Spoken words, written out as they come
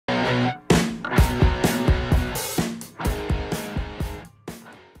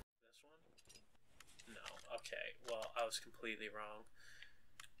was completely wrong.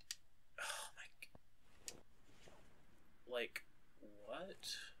 Oh my... Like,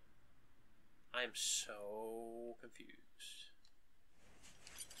 what? I'm so confused.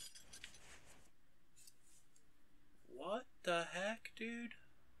 What the heck, dude?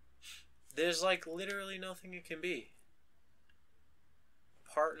 There's like literally nothing it can be.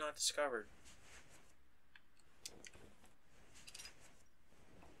 Part not discovered.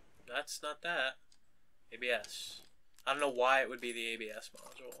 That's not that. ABS. I don't know why it would be the ABS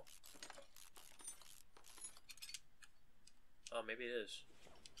module. Oh, maybe it is.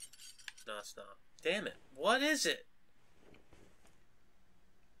 No, it's not. Damn it. What is it?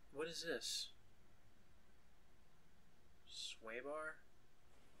 What is this? Sway bar?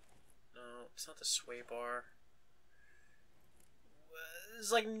 No, it's not the sway bar.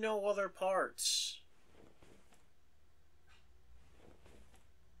 There's like no other parts.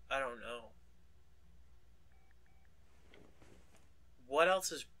 I don't know. What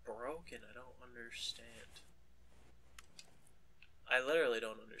else is broken? I don't understand. I literally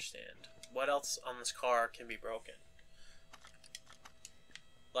don't understand. What else on this car can be broken?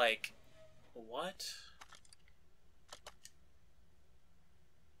 Like, what?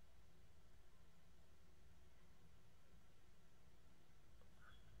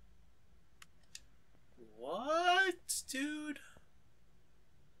 What, dude?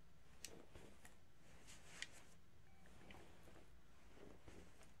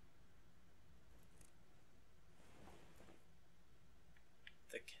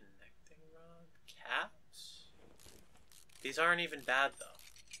 The connecting rod caps? These aren't even bad though.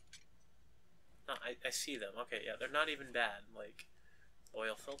 No, I see them. Okay, yeah, they're not even bad. Like,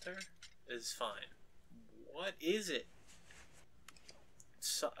 oil filter is fine. What is it?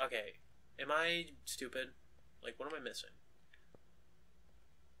 So, okay, am I stupid? Like, what am I missing?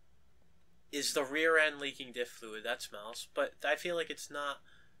 Is the rear end leaking diff fluid? That smells. But I feel like it's not...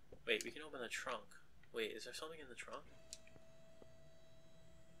 Wait, we can open the trunk. Wait, is there something in the trunk?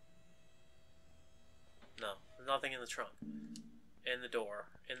 No, there's nothing in the trunk. In the door.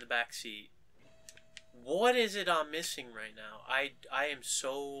 In the back seat. What is it I'm missing right now? I am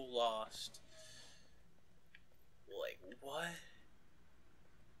so lost. Like, what?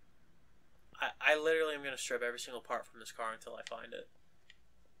 I literally am going to strip every single part from this car until I find it.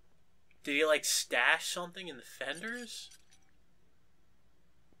 Did he, like, stash something in the fenders?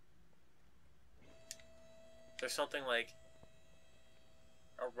 There's something, like,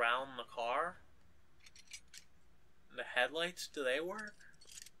 around the car? The headlights, do they work?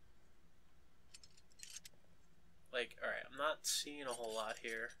 Like, alright, I'm not seeing a whole lot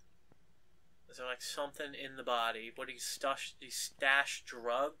here. Is there, like, something in the body? What, he stash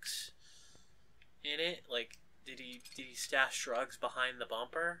drugs in it? Like, did he stash drugs behind the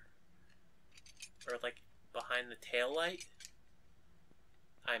bumper? Or, like, behind the taillight?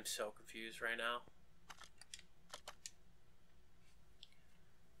 I'm so confused right now.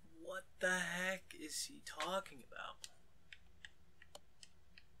 What the heck is he talking about?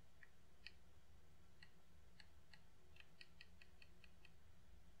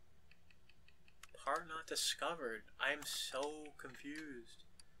 Part not discovered. I'm so confused.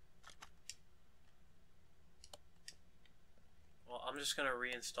 Well, I'm just gonna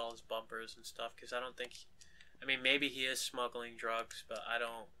reinstall his bumpers and stuff because I don't think... I mean, maybe he is smuggling drugs, but I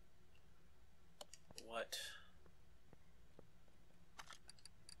don't... What?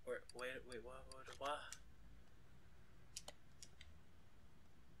 Wait, what?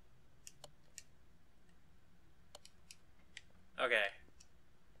 Okay.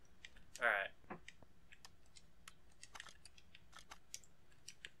 Alright.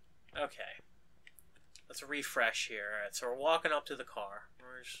 Okay. Let's refresh here. Alright, so we're walking up to the car.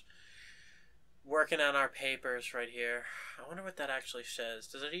 We're just working on our papers right here. I wonder what that actually says.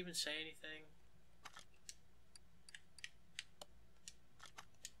 Does it even say anything?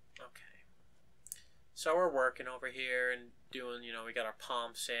 Okay. So we're working over here and doing, you know, we got our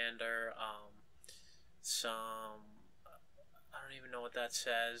palm sander, some... I don't even know what that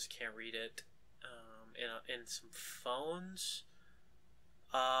says. Can't read it. In some phones,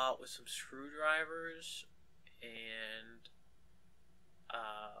 with some screwdrivers and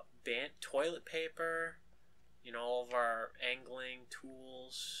toilet paper. You know, all of our angling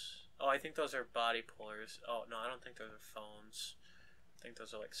tools. Oh, I think those are body pullers. Oh no, I don't think those are phones. I think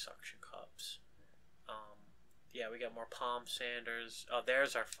those are like suction cups. Yeah, we got more palm sanders. Oh,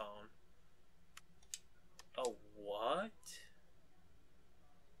 there's our phone. Oh, what?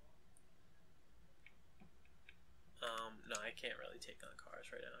 No, I can't really take on cars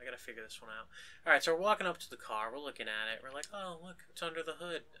right now. I gotta figure this one out. Alright, so we're walking up to the car. We're looking at it. We're like, oh, look, it's under the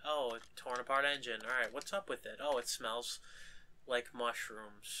hood. Oh, a torn apart engine. Alright, what's up with it? Oh, it smells like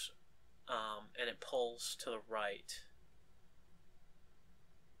mushrooms. And it pulls to the right.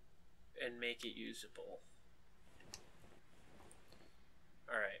 And make it usable.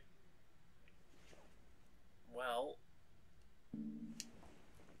 Alright. Well...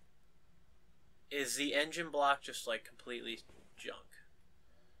 Is the engine block just, like, completely junk?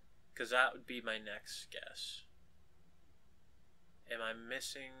 Because that would be my next guess. Am I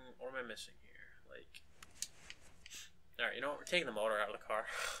missing... What am I missing here? Like... Alright, you know what? We're taking the motor out of the car.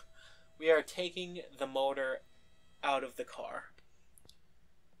 We are taking the motor out of the car.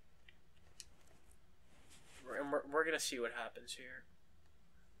 And we're gonna see what happens here.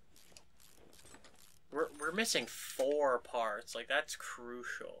 We're missing 4 parts. Like, that's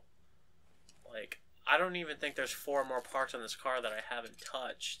crucial. Like, I don't even think there's 4 more parts on this car that I haven't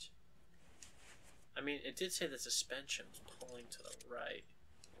touched. I mean, it did say the suspension was pulling to the right.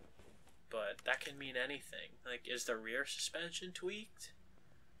 But that can mean anything. Like, is the rear suspension tweaked?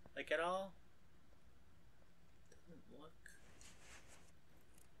 Like, at all? Doesn't look...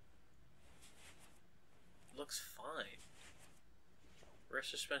 Looks fine. Rear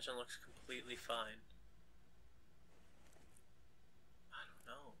suspension looks completely fine. I don't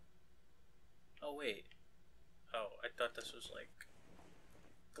know. Oh, wait. Oh, I thought this was, like,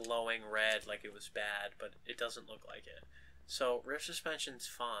 glowing red, like it was bad, but it doesn't look like it. So, rear suspension's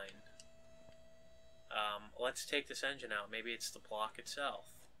fine. Let's take this engine out. Maybe it's the block itself.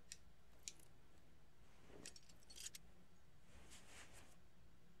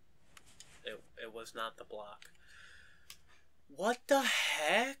 It was not the block. What the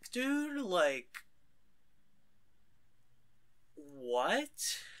heck, dude? Like...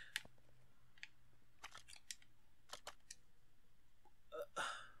 What?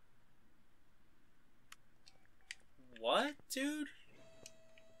 What, dude?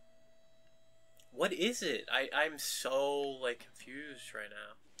 What is it? I'm so, like, confused right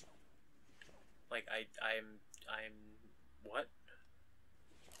now. Like, I'm... What?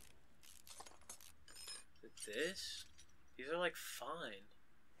 Is it this? These are, like, fine.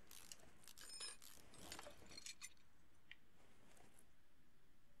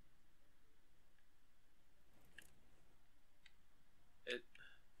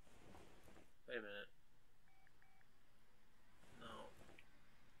 Wait a minute. No.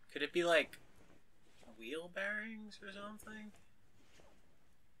 Could it be, like, wheel bearings or something?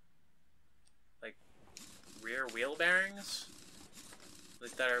 Like, rear wheel bearings?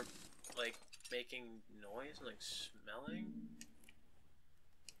 Like, that are, like, making noise and, like, smelling?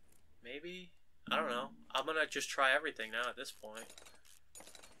 Maybe? I don't know. I'm gonna just try everything now at this point.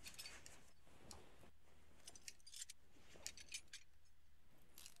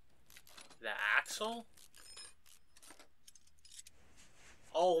 The axle?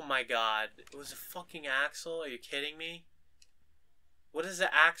 Oh my god. It was a fucking axle? Are you kidding me? What does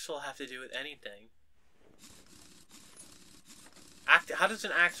the axle have to do with anything? How does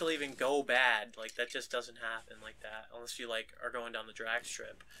an axle even go bad? Like, that just doesn't happen like that. Unless you, like, are going down the drag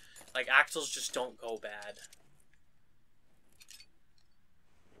strip. Like, axles just don't go bad.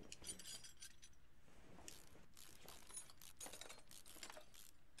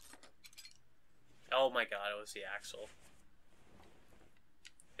 Oh my god, it was the axle.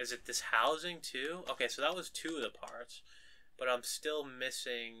 Is it this housing too? Okay, so that was 2 of the parts. But I'm still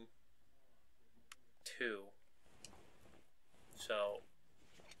missing 2. So,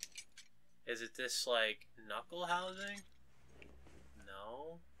 is it this, like, knuckle housing?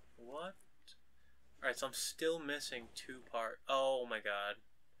 No? What? Alright, so I'm still missing 2 parts. Oh my god.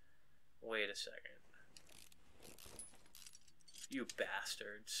 Wait a second. You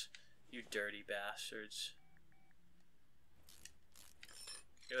bastards. You dirty bastards.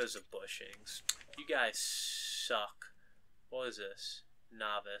 It was the bushings. You guys suck. What is this?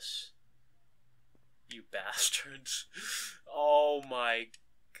 Novice. You bastards. Oh my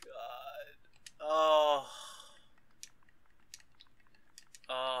god. Oh.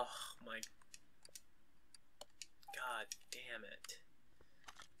 Oh my god damn it.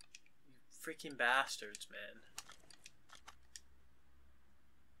 You freaking bastards, man.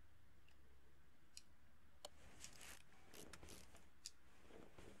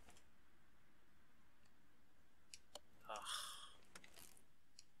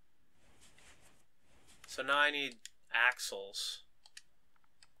 So now I need axles.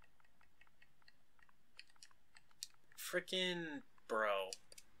 Frickin' bro.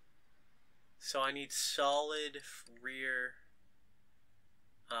 So I need solid rear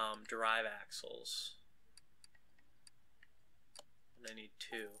drive axles. And I need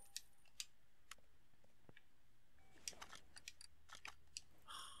 2.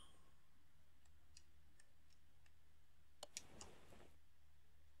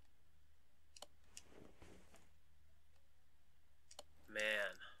 Man,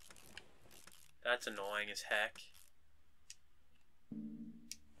 that's annoying as heck.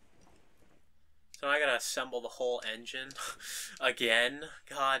 So I gotta assemble the whole engine again.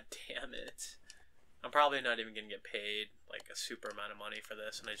 God damn it. I'm probably not even gonna get paid like a super amount of money for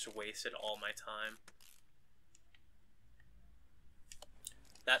this, and I just wasted all my time.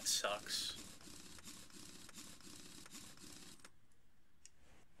 That sucks.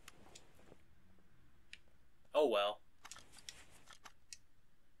 Oh well.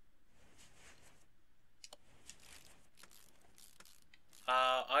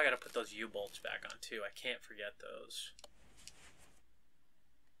 I gotta put those U-bolts back on too. I can't forget those.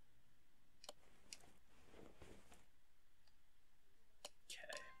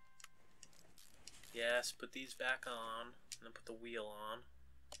 Okay. Yes, put these back on, and then put the wheel on.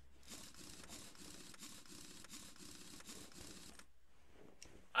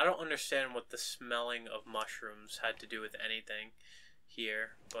 I don't understand what the smelling of mushrooms had to do with anything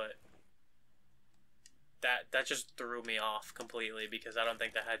here, but that just threw me off completely because I don't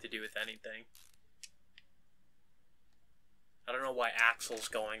think that had to do with anything. I don't know why axles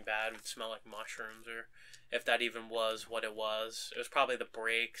going bad would smell like mushrooms, or if that even was what it was. It was probably the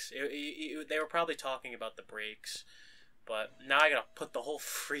brakes. They were probably talking about the brakes. But now I gotta put the whole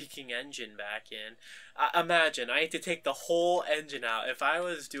freaking engine back in. Imagine, I had to take the whole engine out. If I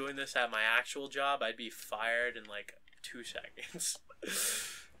was doing this at my actual job, I'd be fired in like 2 seconds.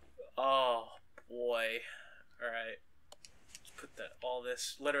 Oh, boy. Alright. Just put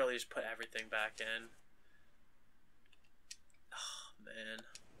literally just put everything back in. Oh, man.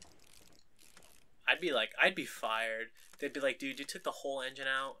 I'd be fired. They'd be like, dude, you took the whole engine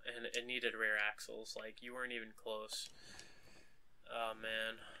out and it needed rear axles. Like, you weren't even close. Oh,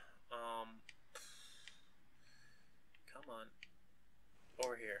 man. Come on.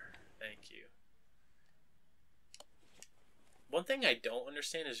 Over here. Thank you. One thing I don't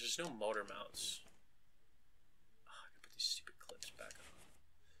understand is there's no motor mounts. Oh, I can put these stupid clips back on.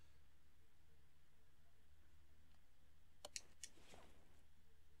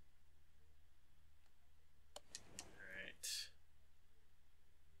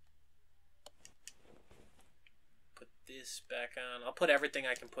 This back on. I'll put everything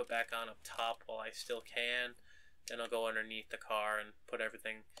I can put back on up top while I still can. Then I'll go underneath the car and put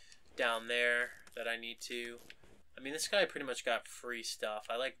everything down there that I need to. I mean, this guy pretty much got free stuff.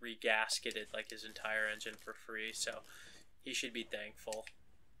 I like regasketed like his entire engine for free, so he should be thankful.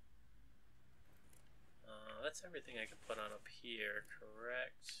 That's everything I can put on up here,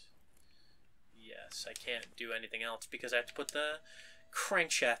 correct? Yes, I can't do anything else because I have to put the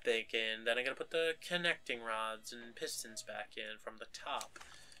crankshaft back in, then I gotta put the connecting rods and pistons back in from the top.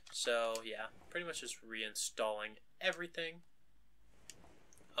 So yeah, pretty much just reinstalling everything.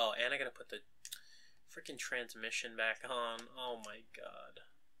 Oh, and I gotta put the freaking transmission back on. Oh my god.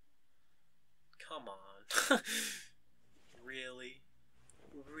 Come on. Really?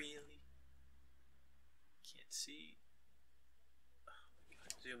 Really? Can't see. Oh my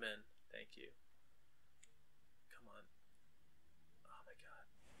god. Zoom in. Thank you.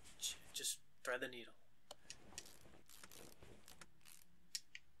 Just thread the needle.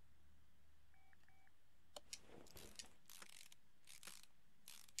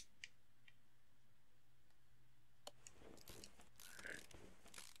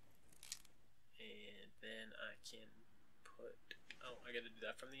 And then I can put... Oh, I gotta do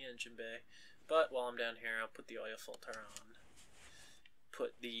that from the engine bay. But while I'm down here, I'll put the oil filter on.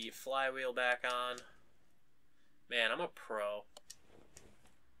 Put the flywheel back on. Man, I'm a pro.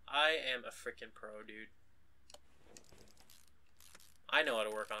 I am a freaking pro, dude. I know how to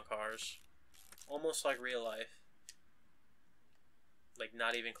work on cars. Almost like real life. Like,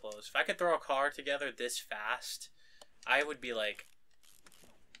 not even close. If I could throw a car together this fast, I would be like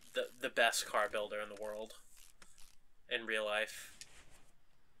the best car builder in the world. In real life.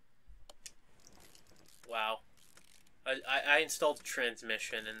 Wow. I installed the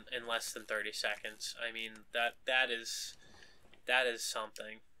transmission in less than 30 seconds. I mean, that is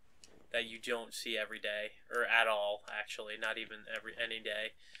something that you don't see every day, or at all, actually, not even any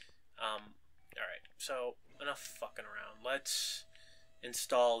day. Alright, so enough fucking around. Let's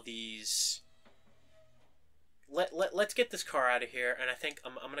install these. Let's get this car out of here, and I think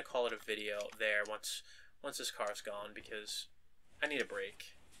I'm gonna call it a video there once this car's gone, because I need a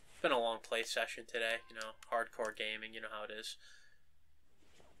break. It's been a long play session today, you know, hardcore gaming, you know how it is.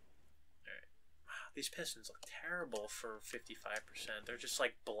 Alright, these pistons look terrible for 55%. They're just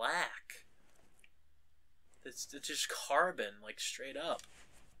like black. It's just carbon, like straight up.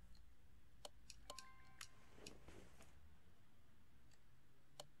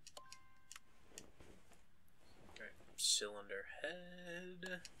 Alright, cylinder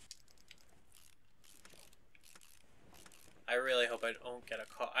head. I really hope I don't get a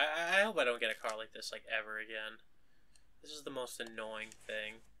car. I hope I don't get a car like this like ever again. This is the most annoying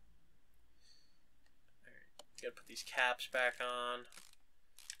thing. Alright, gotta put these caps back on.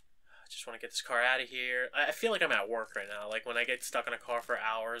 I just want to get this car out of here. I feel like I'm at work right now. Like when I get stuck in a car for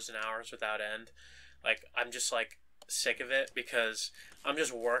hours and hours without end, like I'm just like sick of it because I'm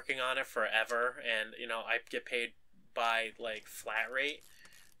just working on it forever, and you know I get paid by like flat rate.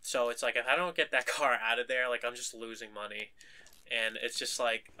 So it's like if I don't get that car out of there, like I'm just losing money, and it's just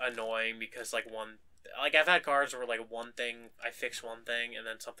like annoying because like I've had cars where like one thing I fix one thing and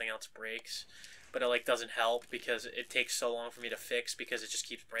then something else breaks. But it like doesn't help because it takes so long for me to fix because it just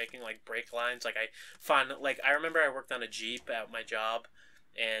keeps breaking, like brake lines. Like I remember I worked on a Jeep at my job,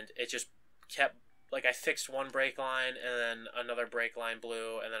 and it just kept like I fixed one brake line and then another brake line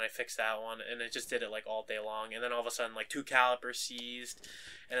blew, and then I fixed that one, and it just did it like all day long. And then all of a sudden like 2 calipers seized,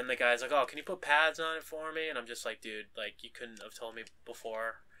 and then the guy's like, "Oh, can you put pads on it for me?" And I'm just like, "Dude, like you couldn't have told me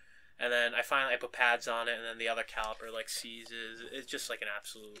before." And then I put pads on it, and then the other caliper like seizes. It's just like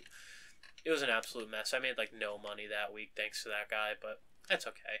it was an absolute mess. I made like no money that week thanks to that guy, but that's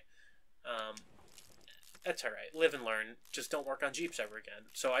okay. That's alright. Live and learn. Just don't work on Jeeps ever again.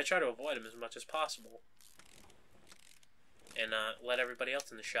 So I try to avoid them as much as possible. And let everybody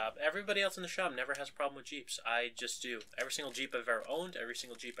else in the shop. Everybody else in the shop never has a problem with Jeeps. I just do. Every single Jeep I've ever owned, every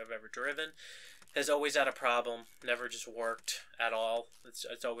single Jeep I've ever driven, has always had a problem. Never just worked at all. It's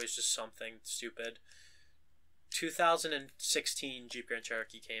always just something stupid. 2016 Jeep Grand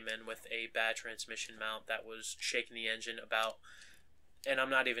Cherokee came in with a bad transmission mount that was shaking the engine about, and I'm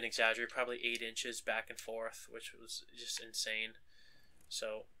not even exaggerating, probably 8 inches back and forth, which was just insane.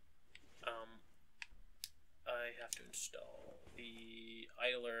 So, I have to install the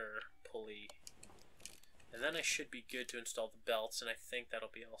idler pulley, and then I should be good to install the belts, and I think that'll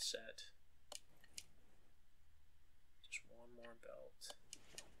be all set. Just one more belt.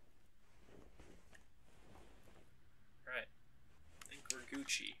 Right. I think we're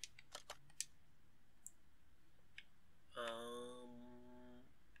Gucci.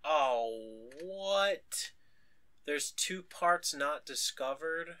 Oh, what? There's 2 parts not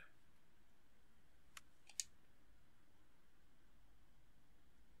discovered?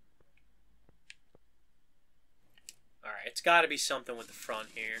 Alright, it's gotta be something with the front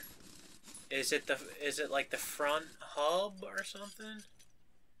here. Is it like the front hub or something?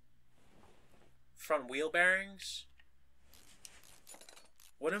 Front wheel bearings?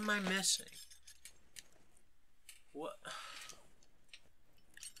 What am I missing? What?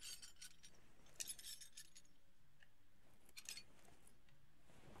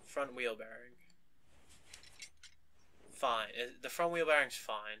 Front wheel bearing. Fine. The front wheel bearing's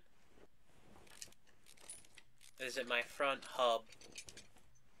fine. Is it my front hub?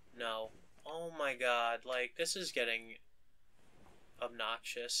 No. Oh my god, like, this is getting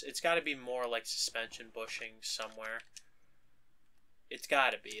obnoxious. It's gotta be more like suspension bushing somewhere. It's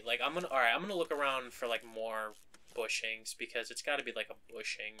gotta be. Like, I'm gonna look around for, like, more bushings, because it's gotta be, like, a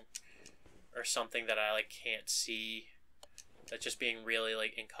bushing or something that I, like, can't see. That's just being really,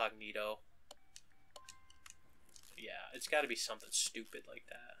 like, incognito. Yeah, it's gotta be something stupid like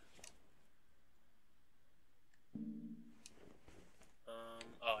that.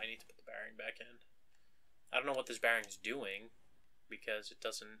 Oh, I need to put the bearing back in. I don't know what this bearing's doing, because it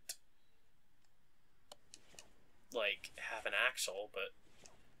doesn't, like, have an axle, but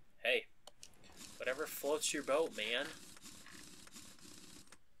hey, whatever floats your boat, man.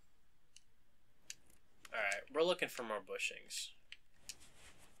 Alright, we're looking for more bushings.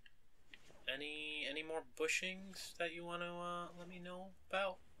 Any more bushings that you want to let me know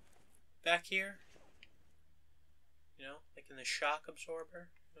about back here? You know, like in the shock absorber.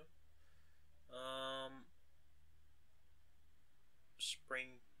 You know?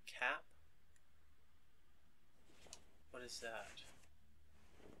 Spring cap. What is that?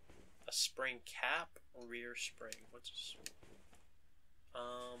 A spring cap? Rear spring. What's a spring?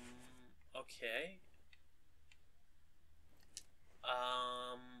 Okay.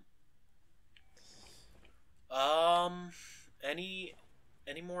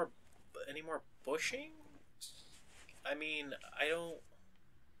 Any more bushing? I mean, I don't.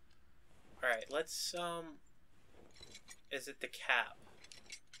 Alright, let's, is it the cap?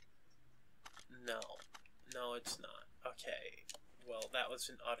 No. No, it's not. Okay. Well, that was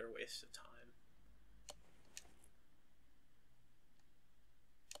an utter waste of time.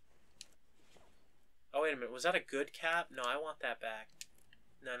 wait a minute. Was that a good cap? No, I want that back.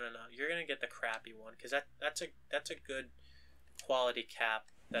 No. You're gonna get the crappy one because that's a good quality cap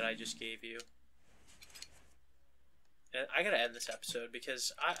that I just gave you. And I gotta end this episode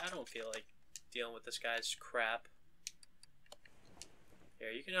because I don't feel like dealing with this guy's crap. Here,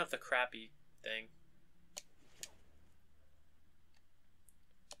 you can have the crappy thing.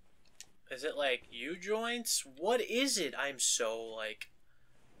 Is it like U-joints? What is it? I'm so like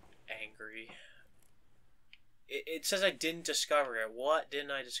angry. It says I didn't discover it. What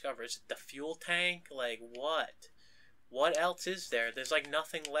didn't I discover? Is it the fuel tank? Like what? What else is there? There's like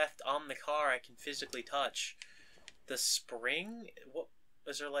nothing left on the car I can physically touch. The spring? What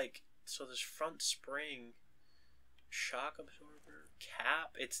is there like? So there's front spring, shock absorber,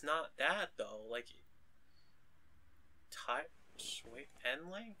 cap. It's not that though. Like tire sway end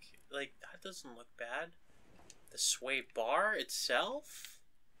link. Like that doesn't look bad. The sway bar itself.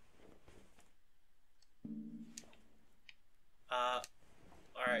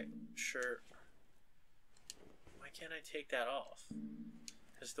 Alright, sure. Why can't I take that off?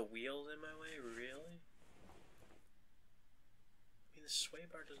 Because the wheel's in my way? Really? I mean, the sway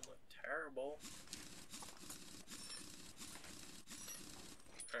bar doesn't look terrible.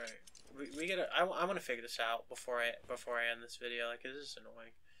 Alright. We gotta... I want to figure this out before I end this video. Like, this is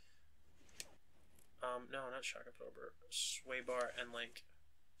annoying. No, not shock absorber. Sway bar and link.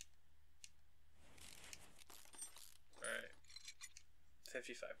 Alright.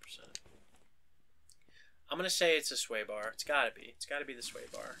 55%. I'm gonna say it's a sway bar. It's gotta be. It's gotta be the sway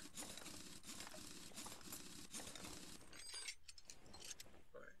bar.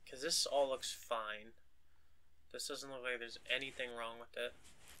 Alright, because this all looks fine. This doesn't look like there's anything wrong with it.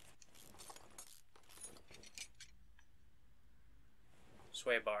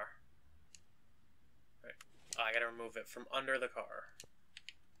 Sway bar. Alright. Oh, I gotta remove it from under the car.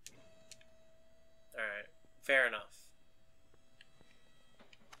 Alright. Fair enough.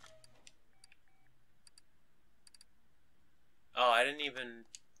 Oh, I didn't even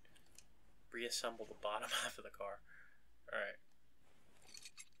reassemble the bottom half of the car. Alright.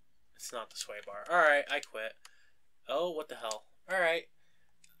 It's not the sway bar. Alright, I quit. Oh, what the hell. Alright.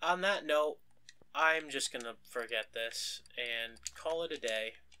 On that note, I'm just gonna forget this and call it a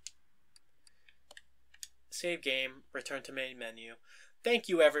day. Save game, return to main menu. Thank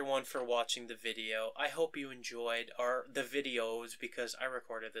you everyone for watching the video. I hope you enjoyed the videos because I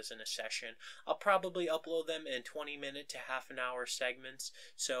recorded this in a session. I'll probably upload them in 20-minute to half an hour segments.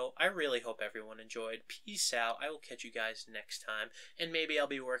 So I really hope everyone enjoyed. Peace out. I will catch you guys next time. And maybe I'll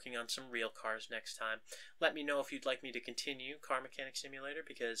be working on some real cars next time. Let me know if you'd like me to continue Car Mechanic Simulator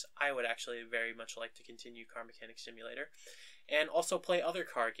because I would actually very much like to continue Car Mechanic Simulator. And also play other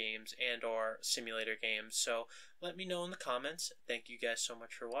car games and or simulator games. So let me know in the comments. Thank you guys so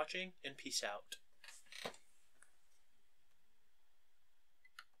much for watching, and peace out.